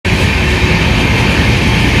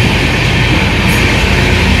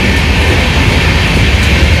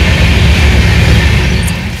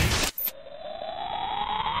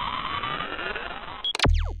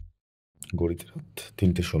ঘড়িতে রাত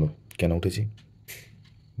 3:16। কেন উঠেছি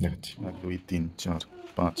দেখাচ্ছি। 1 2 3 4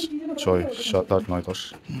 5 6 7 8 9 10।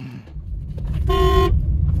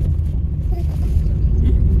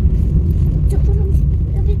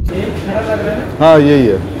 हाँ यही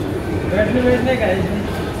है।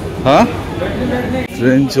 हाँ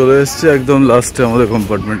ট্রেন চলে এসছে, একদম লাস্টে আমাদের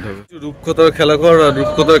কম্পার্টমেন্ট হবে। রূপকথার খেলাঘর, আর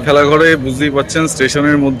রূপকথার খেলাঘরে বুঝতেই পারছেন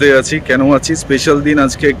স্টেশনের মধ্যে আছি। কেন আছি? স্পেশাল দিন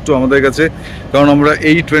আজকে একটু আমাদের কাছে, কারণ আমরা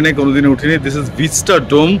এই ট্রেনে কোনোদিন উঠিনি। দিস ইজ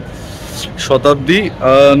ভিস্টাডোম শতাব্দী,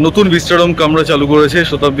 নতুন ভিস্টাডোম কামরা চালু করেছে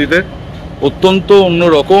শতাব্দীতে। অত্যন্ত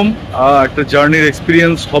অন্যরকম একটা জার্নির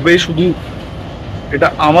এক্সপিরিয়েন্স হবে। শুধু এটা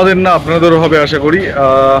আমাদের না, আপনাদেরও হবে আশা করি।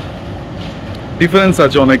 ডিফারেন্স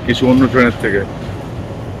আছে অনেক কিছু অন্য ট্রেনের থেকে।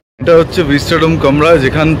 এটা হচ্ছে ভিস্টাডোম কামরা,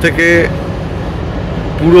 যেখান থেকে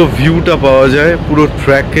পুরো ভিউটা পাওয়া যায়, পুরো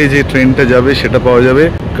ট্র্যাকে যে ট্রেনটা যাবে সেটা পাওয়া যাবে।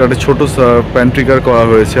 একটা ছোট প্যান্ট্রি কার করা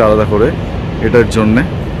হয়েছে আলাদা করে এটার জন্যে,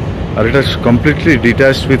 আর এটা completely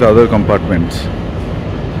detached with other compartments.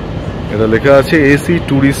 এটা লেখা আছে এসি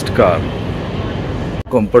ট্যুরিস্ট কার।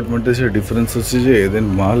 কম্পার্টমেন্টের যে ডিফারেন্স হচ্ছে যে এদের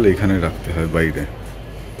মাল এখানে রাখতে হয় বাইরে,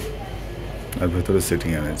 আর ভেতরে সিটিং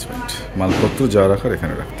অ্যারেঞ্জমেন্ট, মালপত্র যা রাখার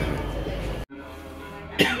এখানে রাখতে হয়।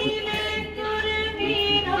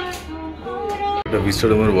 এটা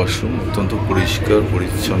ভিস্টাডোমের ওয়াশরুম, অত্যন্ত পরিষ্কার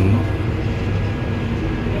পরিচ্ছন্ন।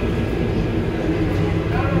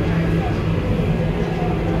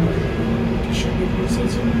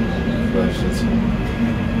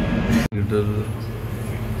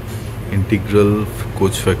 ইন্টিগ্রাল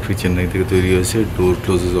কোচ ফ্যাক্টরি চেন্নাই থেকে তৈরি হয়েছে। ডোর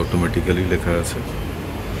ক্লোজেস অটোমেটিক্যালি লেখা আছে।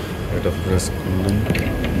 এটা প্রেস করলে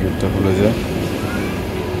গেটটা খুলে যায়।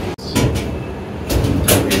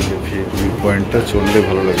 পয়েন্টটা চললে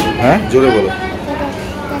ভালো লাগে। হ্যাঁ জোরে বলো,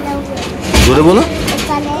 জোরে বলো।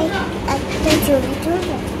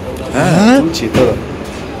 হ্যাঁ চিতা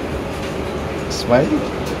স্মাইল।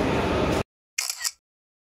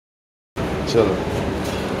 চলো,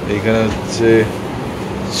 এইখানে হচ্ছে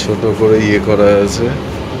ছোট করে ইয়ে করা আছে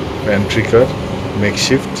প্যান্ট্রি কার,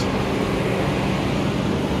 মেকশিফট।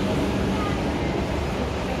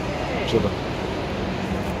 চলো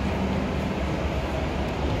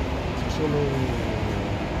চলো।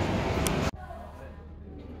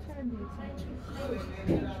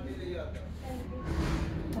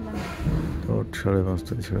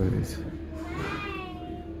 5:30 ছেড়ে দিয়েছে।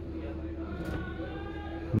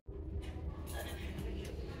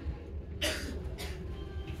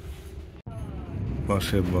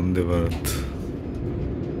 পাশে বন্দে ভারত।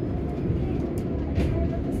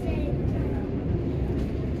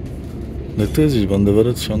 দেখতে পেয়েছিস বন্দে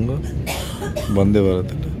ভারত সঙ্গ? বন্দে ভারত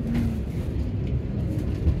এটা।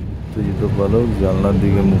 তুই তো বলো, জানলার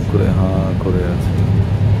দিকে মুখ করে হাঁ করে আছে।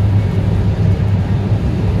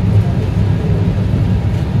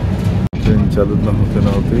 ট্রেন চালু না হতে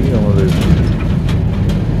না হতেই আমাদের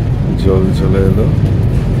জল চলে এলো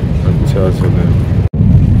আর চা চলে এলো।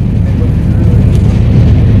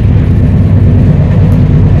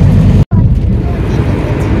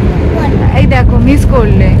 এই দেখো মিস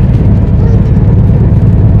করলে।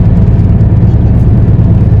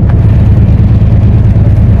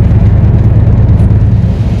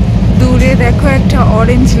 দূরে দেখো একটা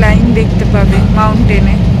অরেঞ্জ লাইন দেখতে পাবে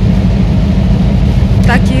মাউন্টেনে,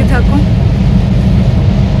 তাকিয়ে থাকো।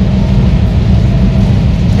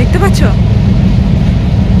 দেখতে পাচ্ছ?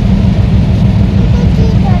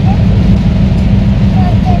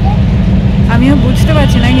 আমিও বুঝতে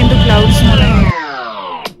পারছি না, কিন্তু ক্লাউডস মনে হয়।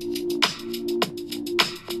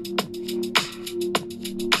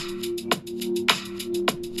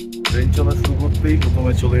 ট্রেন চলা শুরু করতেই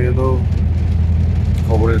প্রথমে চলে এলো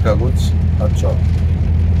খবরের কাগজ আর চল।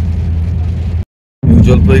 নিউ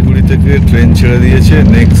জলপাইগুড়ি থেকে ট্রেন ছেড়ে দিয়েছে,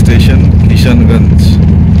 নেক্সট স্টেশন কিষানগঞ্জ।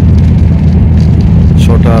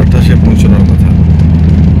 6:28 পৌঁছানোর কথা,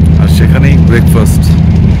 আর সেখানেই ব্রেকফাস্ট।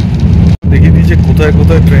 দেখিয়ে দিয়েছে কোথায়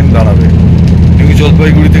কোথায় ট্রেন দাঁড়াবে। নিউ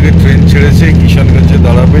জলপাইগুড়ি থেকে ট্রেন ছেড়েছে, কিষানগঞ্জে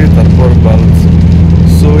দাঁড়াবে, তারপর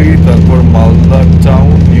বালসই, তারপর Malda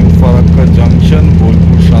town, new Farakka junction,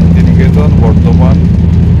 Bolpur Santiniketan, Bardhaman,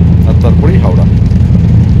 আর তারপরেই হাওড়া।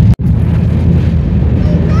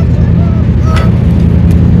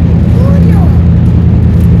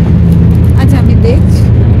 আচ্ছা আমি দেখছি।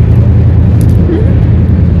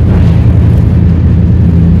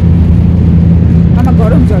 আমার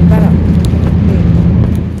গরম জল দাঁড়া।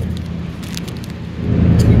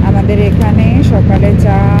 আমাদের এখানে সকালে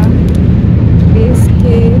চা,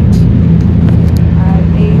 বিস্কিট আর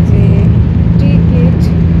এই যে টিকিট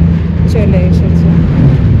চলে এসেছে।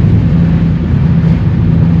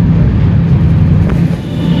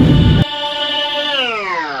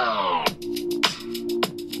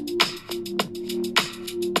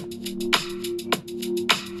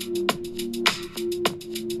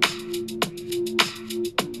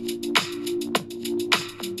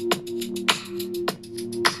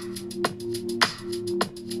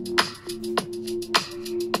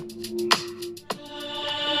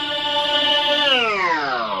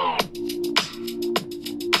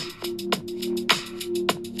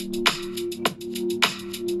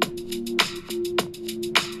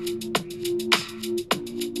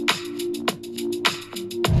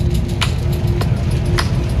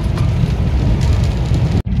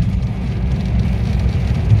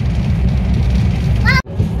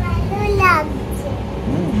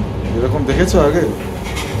 দেখেছো আগে?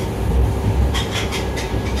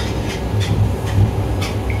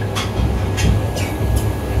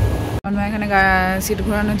 এখানে সিট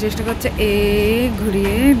ঘোরানোর চেষ্টা করছে,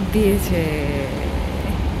 ঘুরিয়ে দিয়েছে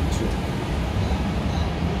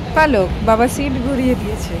পালক। বাবা সিট ঘুরিয়ে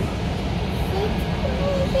দিয়েছে।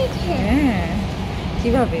 হ্যাঁ,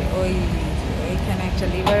 কিভাবে? ওইখানে একটা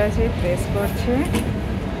লিভার আছে, প্রেস করছে,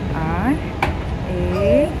 আর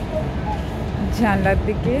এই জানলার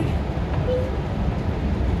দিকে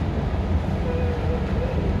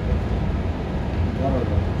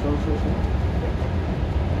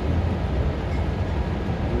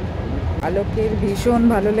পালকের ভীষণ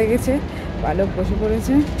ভালো লেগেছে। পালক বসে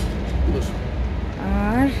পড়েছে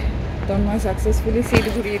আর তন্ময় সাকসেসফুলি সিট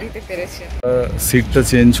ঘুরিয়ে দিতে পেরেছে। সিটটা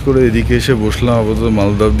চেঞ্জ করে এদিকে এসে বসলাম। আপাতত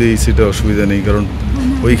মালদা অব্দি এই সিটে অসুবিধা নেই, কারণ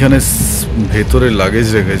ওইখানে ভেতরে লাগেজ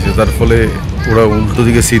রেখেছে, তার ফলে ওরা উল্টো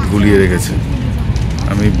দিকে সিট গুলিয়ে রেখেছে।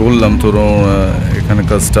 আমি বললাম, তোর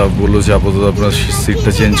এখানকার স্টাফ বললো যে আপাতত আপনার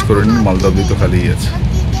সিটটা চেঞ্জ করে নিন, মালদা অব্দি তো খালিই আছে।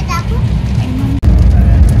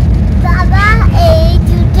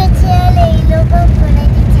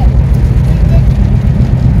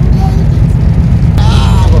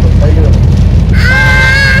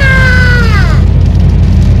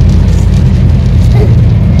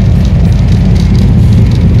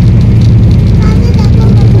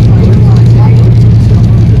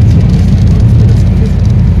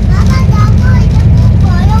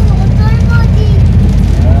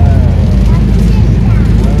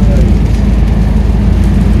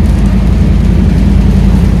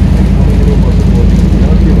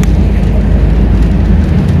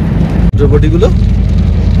 বডিগুলো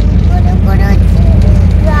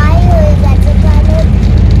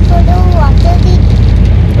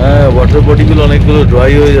হ্যাঁ, ওয়াটার বডিগুলো অনেকগুলো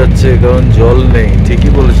ড্রাই হয়ে যাচ্ছে, কারণ জল নেই।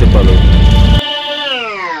 ঠিকই বলেছে পালক।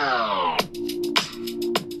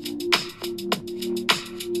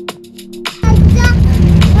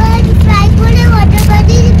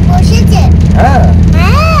 হ্যাঁ,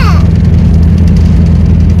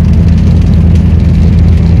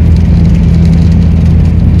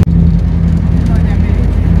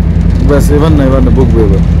 ব্যাস, এবার না বকবে,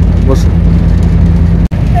 এবার বসো।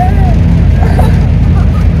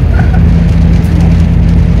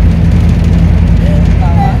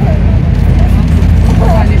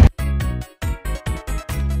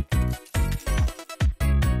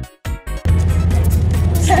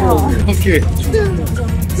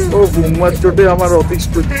 ও বুম্মার চোটে আমার অফিস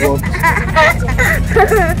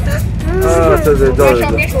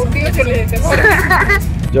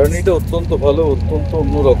জার্নিটা অত্যন্ত ভালো, অত্যন্ত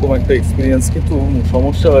অন্যরকম একটা এক্সপিরিয়েন্স। কিন্তু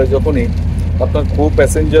সমস্যা হয় যখনই আপনার কো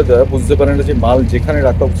প্যাসেঞ্জাররা বুঝতে পারে না যে মাল যেখানে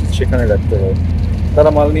রাখা উচিত সেখানে রাখতে হয়। তারা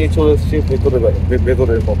মাল নিয়ে চলে এসছে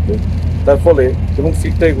ভেতরের মধ্যে, তার ফলে এবং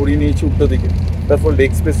সিটটাই ঘুরিয়ে নিয়েছি উল্টো দিকে, তার ফলে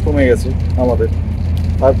লেগ স্পেস কমে গেছে আমাদের।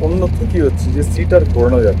 আর অন্যত্র কী হচ্ছে যে সিট আর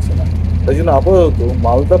ঘোরানো যাচ্ছে না। তাই জন্য আপাতত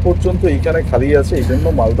মালদা পর্যন্ত এইখানে খালি আছে, এই জন্য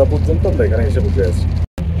মালদা পর্যন্ত আমরা এখানে এসে বসে আছি।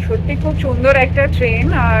 সত্যি খুব সুন্দর একটা ট্রেন,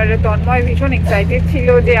 আর তন্ময় ভীষণ এক্সাইটেড ছিল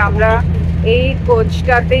যে আমরা এই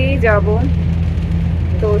কোচটাতেই যাব।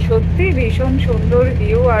 তো সত্যি ভীষণ সুন্দর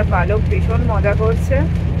ভিউ, আর পালক ভীষণ মজা করছে,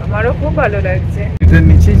 আমারও খুব ভালো লাগছে। এটার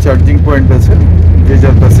নিচেই চার্জিং পয়েন্ট আছে, যে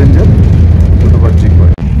যার প্যাসেঞ্জার দুটো চার্জিং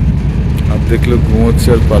পয়েন্ট। আর দেখলে ঘুমোচ্ছে,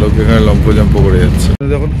 আর পালক এখানে লম্প করে যাচ্ছে।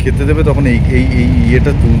 যখন খেতে দেবে তখন এই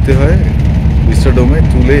ইয়েটা তুলতে হয় ভিস্টাডোমে,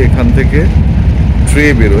 তুলে এখান থেকে ট্রে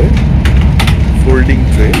বেরোয়, ফোল্ডিং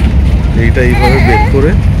ট্রে। এইটা এইভাবে বের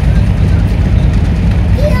করে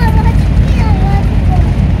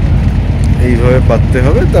এইভাবে পাততে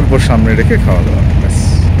হবে, তারপর সামনে রেখে খাওয়া দাওয়া। ব্যাস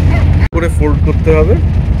করে ফোল্ড করতে হবে,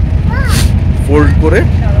 ফোল্ড করে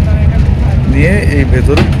নিয়ে এই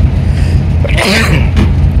ভেতরে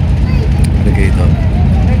রেখে দিতে হবে।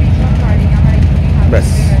 ব্যাস,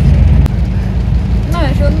 না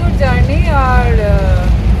সুন্দর জার্নি আর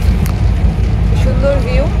সুন্দর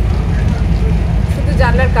ভিউ। শুধু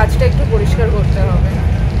জানলার কাজটা একটু পরিষ্কার করতে হবে,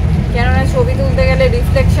 কেননা ছবি তুলতে গেলে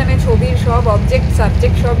রিফ্লেকশনে ছবির সব অবজেক্ট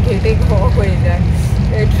সাবজেক্ট সব ঘেটে হয়ে যায়।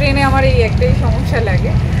 ট্রেনে আমার এই একটাই সমস্যা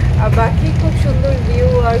লাগে। আর বাকি খুব সুন্দর ভিউ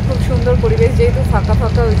আর খুব সুন্দর পরিবেশ, যেহেতু ফাঁকা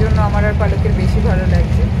ফাঁকা, ওই জন্য আমার আর পালকের বেশি ভালো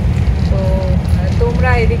লাগছে। তো তোমরা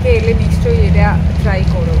এদিকে এলে নিশ্চয়ই এটা ট্রাই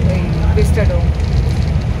করো, এই ভিস্টাডোম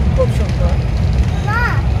খুব সুন্দর।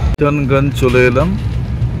 কিষানগঞ্জ চলে এলাম,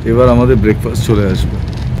 এবার আমাদের ব্রেকফাস্ট চলে আসবে।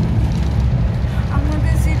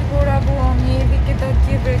 আমাদের সিট ঘোরাবো, আমি এদিকে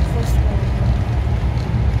তাকিয়ে ব্রেকফাস্ট করবো।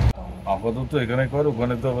 আপাতত এখানে কর,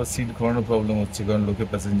 ওখানে তো আবার সিট ঘোরানোর প্রবলেম হচ্ছে, কারণ লোকে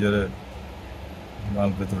প্যাসেঞ্জারের মাল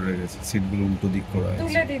ভেতরে রেখেছে, সিটগুলো উল্টো দিক করা আছে।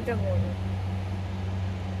 তুলে দিতে বলো।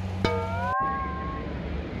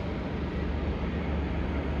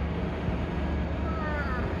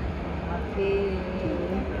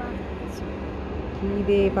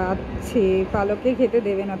 খিদে পাচ্ছে, পালককে খেতে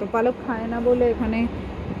দেবে না, তো পালক খায় না বলে এখানে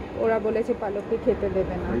ওরা বলেছে পালককে খেতে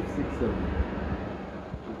দেবে না।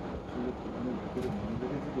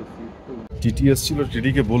 টিটি এসছিল,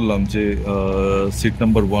 টিটিকে বললাম যে সিট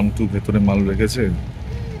নাম্বার 1, 2 ভেতরে মাল রেখেছে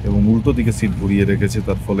এবং উল্টো দিকে সিট ভরিয়ে রেখেছে,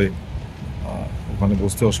 তার ফলে ওখানে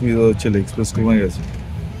বসতে অসুবিধা হচ্ছে, এক্সপ্রেস কমে গেছে,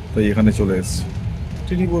 তাই এখানে চলে এসেছে।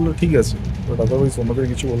 টিটি বললো ঠিক আছে, বাট আদারওয়াইজ ওনাদের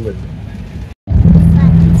কিছু বলবে না।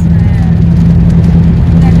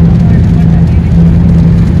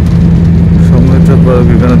 সময়টা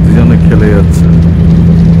এখানে দুজনে খেলে যাচ্ছে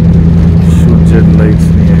সূর্যের লাইট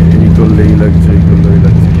নিয়ে, এই করলে এই লাগছে, এই করলে এই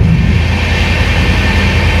লাগছে।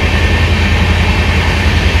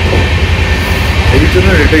 এই জন্য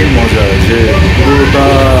এটাই মজা যে পুরোটা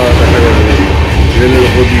দেখা যাবে, রেলের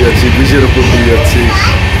ওপর দিয়ে যাচ্ছি, ব্রিজের ওপর দিয়ে যাচ্ছি।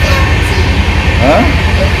 হ্যাঁ,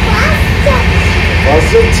 বাস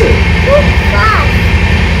যাচ্ছে।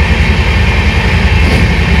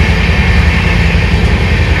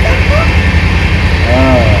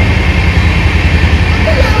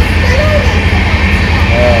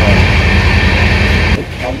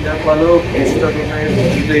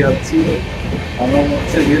 দিতে যাচ্ছি আমরা,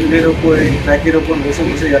 হচ্ছে রেলের ওপর, এই ট্র্যাকের ওপর বসে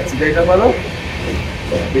বসে যাচ্ছি, তাই না? বলো,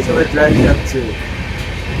 পেছনে ট্র্যাক যাচ্ছে,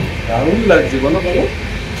 দারুণ লাগছে। বলো বলো,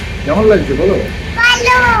 কেমন লাগছে বলো?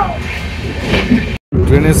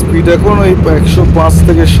 ট্রেনের স্পিড এখন ওই 105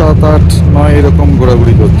 থেকে 7, 8, 9 এরকম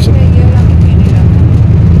ঘোরাঘুরি করছে।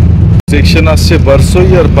 সেকশন আসছে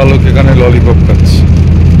বারসই, আর পালক এখানে ললিপপ খাচ্ছে।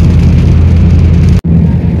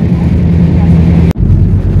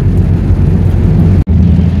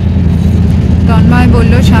 তন্ময়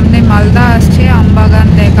বললো সামনে মালদা আসছে, আমবাগান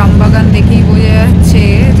দেখ, আমবাগান দেখেই বোঝা যাচ্ছে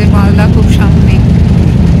যে মালদা খুব সামনে।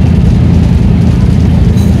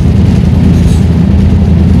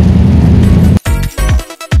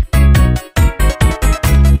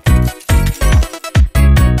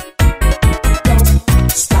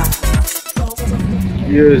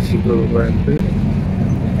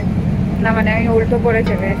 না মানে আমি উল্টো করে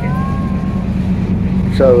চলে এসেছি,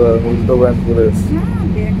 উল্টো ব্যান্ড করে এসছি।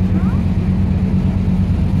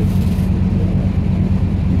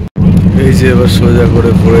 এই যে এবার সোজা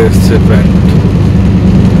করে পরে এসছে প্যান্ট,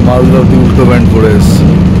 মালদা উল্টো প্যান্ট পরে এসছে,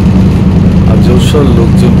 আর জোরসোর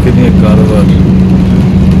লোকজনকে নিয়ে কারবার।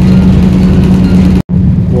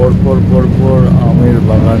 পর পর পর পর আমের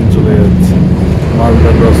বাগান চলে যাচ্ছে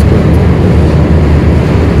মালদা ক্রস করে।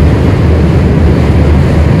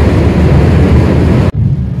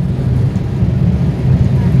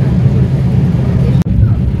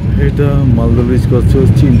 এটা মালদা ব্রিজ ক্রস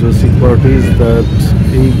হচ্ছে। ইন্টারেস্টিং পার্ট ইজ দ্যাট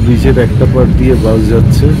এই ব্রিজের একটা পার্ট দিয়ে বাস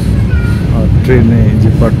যাচ্ছে, আর ট্রেনে যে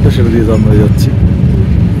পার্টটা সেটা দিয়ে আমরা যাচ্ছি,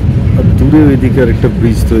 আর দূরে ওইদিকে আর একটা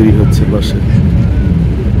ব্রিজ তৈরি হচ্ছে পাশে।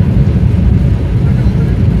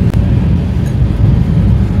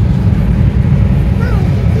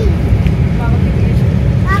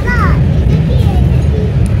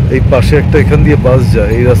 এই পাশে একটা এখান দিয়ে বাস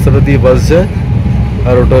যায়, এই রাস্তাটা দিয়ে বাস যায়,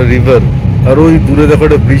 আর ওটা রিভার, আর ওই দূরে দেখো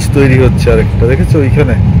একটা ব্রিজ তৈরি হচ্ছে আরেকটা, দেখেছো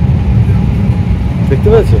ওইখানে, দেখতে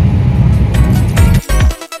পাচ্ছ?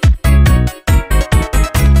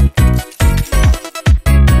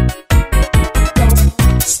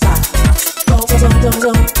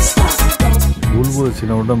 ভুল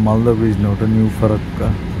বলেছিলাম, ওটা মালদা ব্রিজ না, ওটা নিউ ফারাক্কা,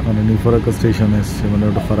 মানে নিউ ফারাক্কা স্টেশন এসছে, মানে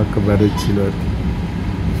ওটা ফারাক্কা ব্যারেজ ছিল আর কি।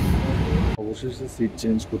 অবশেষে সিট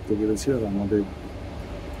চেঞ্জ করতে পেরেছি, আর আমাদের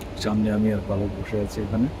সামনে আমি আর পালক বসে আছি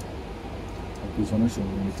এখানে, আর পিছনে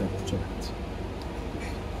সঙ্গীতা চলে যাচ্ছে।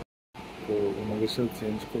 তো ওনাদের সাথে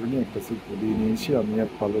চেঞ্জ করে নিয়ে একটা সিট বলিয়ে নিয়েছি, আমি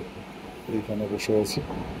আর পালক এইখানে বসে আছি,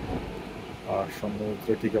 আর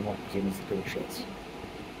সঙ্গীতা ঠিক আমার পিছনে সিটে বসে আছে।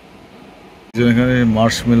 এখানে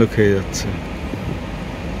মার্শমেলো খেয়ে যাচ্ছে।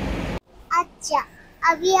 আচ্ছা,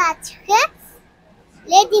 আমি আজকে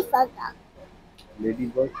লেডিবাগ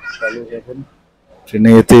পালক এখন ট্রেনে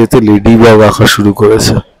যেতে যেতে লেডিবাগ আঁকা শুরু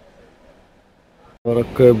করেছে।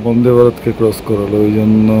 ফারাক্কায় বন্দে ভারতকে ক্রস করালো, ওই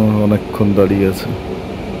জন্য অনেকক্ষণ দাঁড়িয়ে আছে।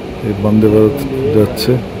 এই বন্দে ভারত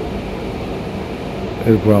যাচ্ছে,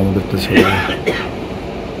 এরপর আমাদেরটা ছেড়ে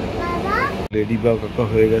লেডিবাগ আঁকা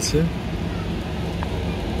হয়ে গেছে,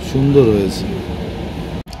 সুন্দর হয়েছে।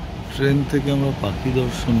 ট্রেন থেকে আমরা পাখি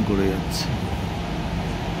দর্শন করে যাচ্ছি।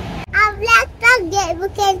 আমরা একটা গেম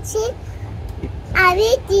খেলছি, আমি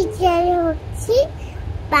টিচার হচ্ছি,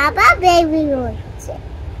 বাবা বেবি হচ্ছে।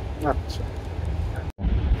 আচ্ছা,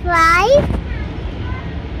 5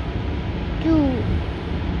 2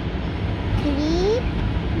 3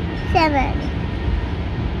 7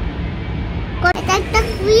 এটা একটা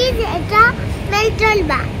কুইজ, এটা মেন্টাল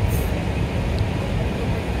ম্যাথ।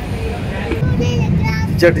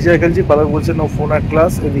 টিচার খেলছি। পালক বলছে নো ফোন অ্যাট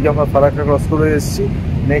ক্লাস। এদিকে আমরা ফারাক্কা ক্রস করে এসেছি।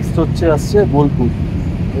 নেক্সট আসছে বোলপুর।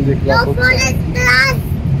 এই যে ক্লাস হচ্ছে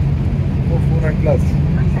no phone at class.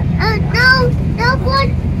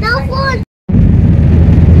 No phone.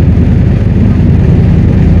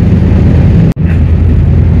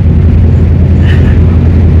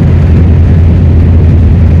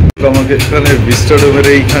 আমাকে এখানে ভিস্টাডোমের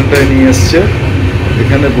এইখানটায় নিয়ে এসছে।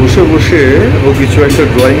 এখানে বসে বসে ও কিছু একটা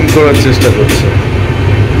ড্রয়িং করার চেষ্টা করছে।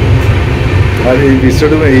 আর এই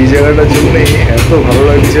ভিস্টাডোমে এই জায়গাটার জন্যই এত ভালো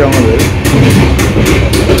লাগছে আমাদের।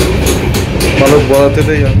 পালক বলাতে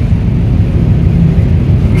দেই আমি।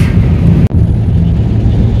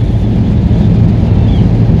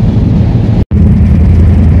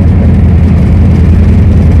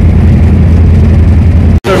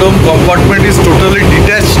 Compartment is totally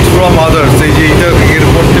detached from others. এই যে এইটা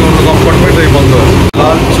এরপর থেকে অন্য কম্পার্টমেন্ট এই বন্ধ আছে।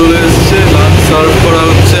 লাঞ্চ চলে এসছে, লাঞ্চ সার্ভ করা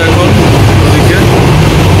হচ্ছে এখন ওদিকে।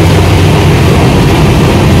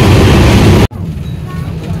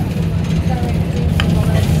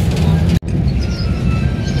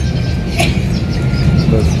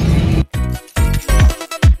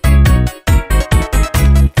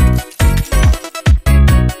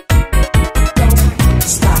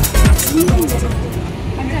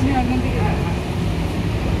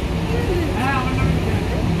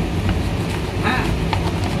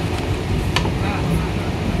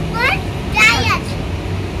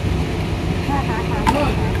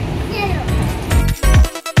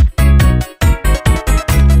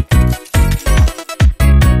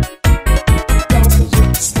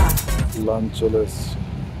 লাঞ্চ চলে এসছে,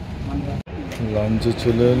 লাঞ্চে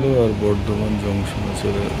চলে এলো আর বর্ধমান জংশনে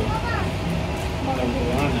চলে এলো।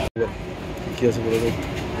 কি আছে বলে দেখ।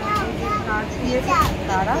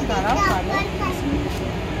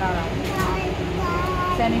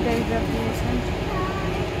 স্যানিটাইজার দিয়েছেন,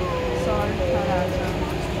 সল্ট ছাড়া আছে।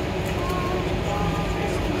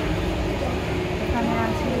 এখানে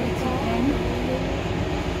আছে চিকেন,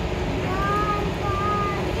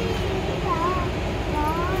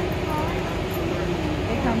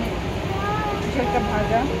 এখানে কিছু একটা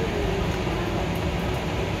ভাজা,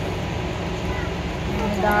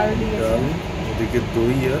 ডাল দিয়েছে, ওদিকে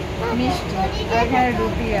দই আর মিষ্টি, আর এখানে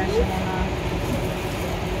রুটি আছে মনে হয়।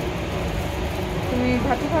 তুমি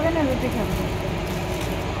ভাত খাবে না রুটি খাবে?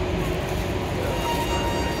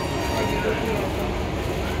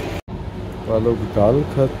 পালক ডাল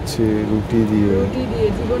খাচ্ছে রুটি দিয়ে।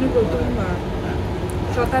 জীবনে প্রথমবার।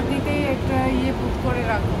 শতাব্দীতে একটা বুক করে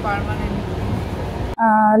রাখো পার্মানেন্ট।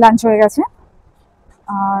 লাঞ্চ হয়ে গেছে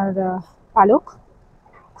আর পালক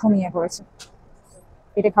ঘুমিয়ে পড়েছে,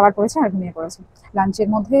 পেটে খাবার পড়েছে আর ঘুমিয়ে পড়েছে। লাঞ্চের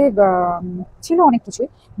মধ্যে ছিল অনেক কিছুই।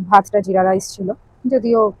 ভাতটা জিরা রাইস ছিল,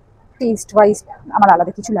 যদিও টেস্ট ওয়াইজ আমার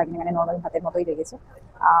আলাদা কিছু লাগেনি, মানে নর্মাল ভাতের মতোই লেগেছে।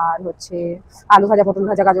 আর হচ্ছে আলু ভাজা, পটল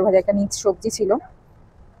ভাজা, গাজর ভাজা, একটা মিক্স সবজি ছিল,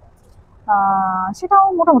 সেটাও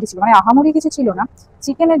মোটামুটি ছিল, মানে আহামরি কিছু ছিল না।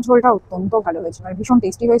 চিকেনের ঝোলটা অত্যন্ত ভালো হয়েছিল, মানে ভীষণ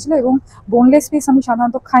টেস্টি হয়েছিল। এবং বোনলেস পিস আমি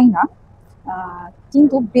সাধারণত খাই না,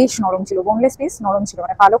 কিন্তু বেশ নরম ছিল, বোনলেস পিস নরম ছিল।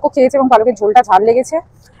 মানে পালকও খেয়েছে এবং পালকের ঝোলটা ঝাল লেগেছে,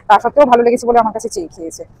 তা সত্ত্বেও ভালো লেগেছে বলে আমার কাছে চেয়ে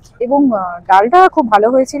খেয়েছে। এবং ডালটা খুব ভালো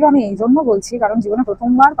হয়েছিল, আমি এই জন্য বলছি কারণ জীবনে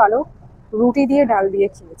প্রথমবার পালক রুটি দিয়ে ডাল দিয়ে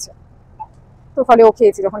খেয়েছে, তো ফলে ও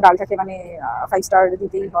খেয়েছে যখন ডালটাকে মানে 5 স্টার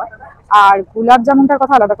দিতেই হয়। আর গোলাপ জামুনটার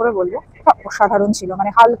কথা আলাদা করে বলবো, অসাধারণ ছিল,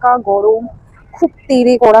 মানে হালকা গরম, খুব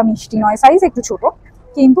তেড়ে করা মিষ্টি নয়, সাইজ একটু ছোট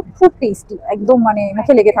কিন্তু খুব টেস্টি, একদম মানে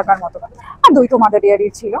মুখে লেগে থাকার মতো। আর দই তো মাদার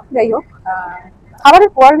ডেয়ারির ছিল। যাই হোক, খাবারের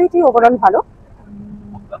কোয়ালিটি ওভারঅল ভালো,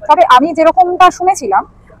 তবে আমি যেরকমটা শুনেছিলাম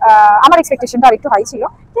আমার এক্সপেকটেশনটা আর একটু হাই ছিল,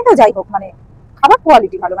 কিন্তু যাই হোক মানে খাবার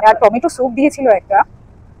কোয়ালিটি ভালো। মানে আর টমেটো স্যুপ দিয়েছিল একটা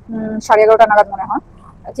 11:30 নাগাদ মনে হয়,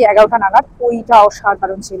 কি 11টা নাগাদ, ওইটা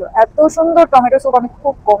অসাধারণ ছিল। এত সুন্দর টমেটো স্যুপ আমি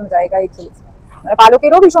খুব কম জায়গায় খেয়েছি। মানে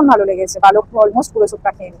পালকেরও ভীষণ ভালো লেগেছে, পালক অলমোস্ট পুরো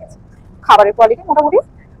স্যুপটা খেয়ে নিয়েছে। খাবারের কোয়ালিটি মোটামুটি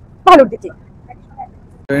ভালোর দিকে।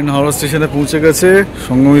 ট্রেন হাওড়া স্টেশনে পৌঁছে গেছে,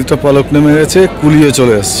 সঙ্গমিত্রা পালক নেমে গেছে, কুলিয়ে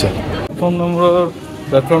চলে এসছে।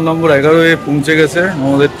 প্ল্যাটফর্ম নম্বর 11-এ পৌঁছে গেছে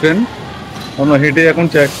আমাদের ট্রেন। আমরা হেঁটে এখন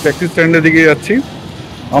ট্যাক্সি স্ট্যান্ডের দিকে যাচ্ছি।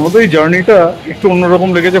 আমাদের এই জার্নিটা একটু অন্যরকম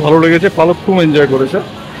লেগেছে, ভালো লেগেছে। পালক খুব এনজয় করেছে,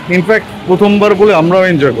 ইনফ্যাক্ট প্রথমবার বলে আমরাও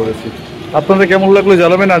এনজয় করেছি। আপনাদের কেমন লাগলো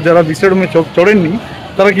জানাবেন। আর যারা ভিস্টাডোমে চড়েননি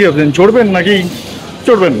তারা কি ভাবছেন, চড়বেন নাকি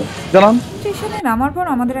চড়বেন না জানান। স্টেশনে নামার পর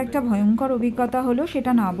আমাদের একটা ভয়ঙ্কর অভিজ্ঞতা হলো,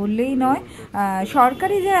 সেটা না বললেই নয়।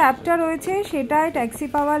 সরকারি যে অ্যাপটা রয়েছে সেটায় ট্যাক্সি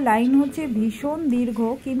পাওয়ার লাইন হচ্ছে ভীষণ দীর্ঘ,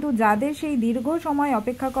 কিন্তু যাদের সেই দীর্ঘ সময়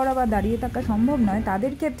অপেক্ষা করা বা দাঁড়িয়ে থাকা সম্ভব নয়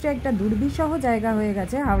তাদের ক্ষেত্রে একটা দুর্বিষহ জায়গা হয়ে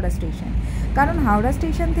গেছে হাওড়া স্টেশন। কারণ হাওড়া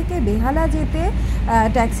স্টেশন থেকে বেহালা যেতে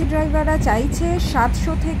ট্যাক্সি ড্রাইভাররা চাইছে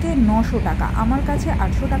 700 থেকে 900 টাকা, আমার কাছে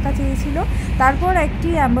 800 টাকা চেয়েছিল। তারপর একটি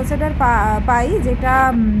অ্যাম্বাসেডার পাই, যেটা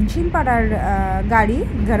শিলপাড়ার গাড়ি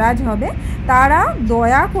গ্যারাজ হবে, তারা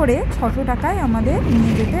দয়া করে 600 টাকায় আমাদের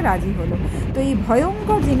নিয়ে যেতে রাজি হলো। তো এই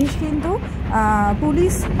ভয়ঙ্কর জিনিস কিন্তু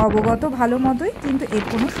পুলিশ অবগত ভালো মতোই, কিন্তু এর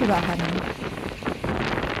কোনো সুরাহা নেই।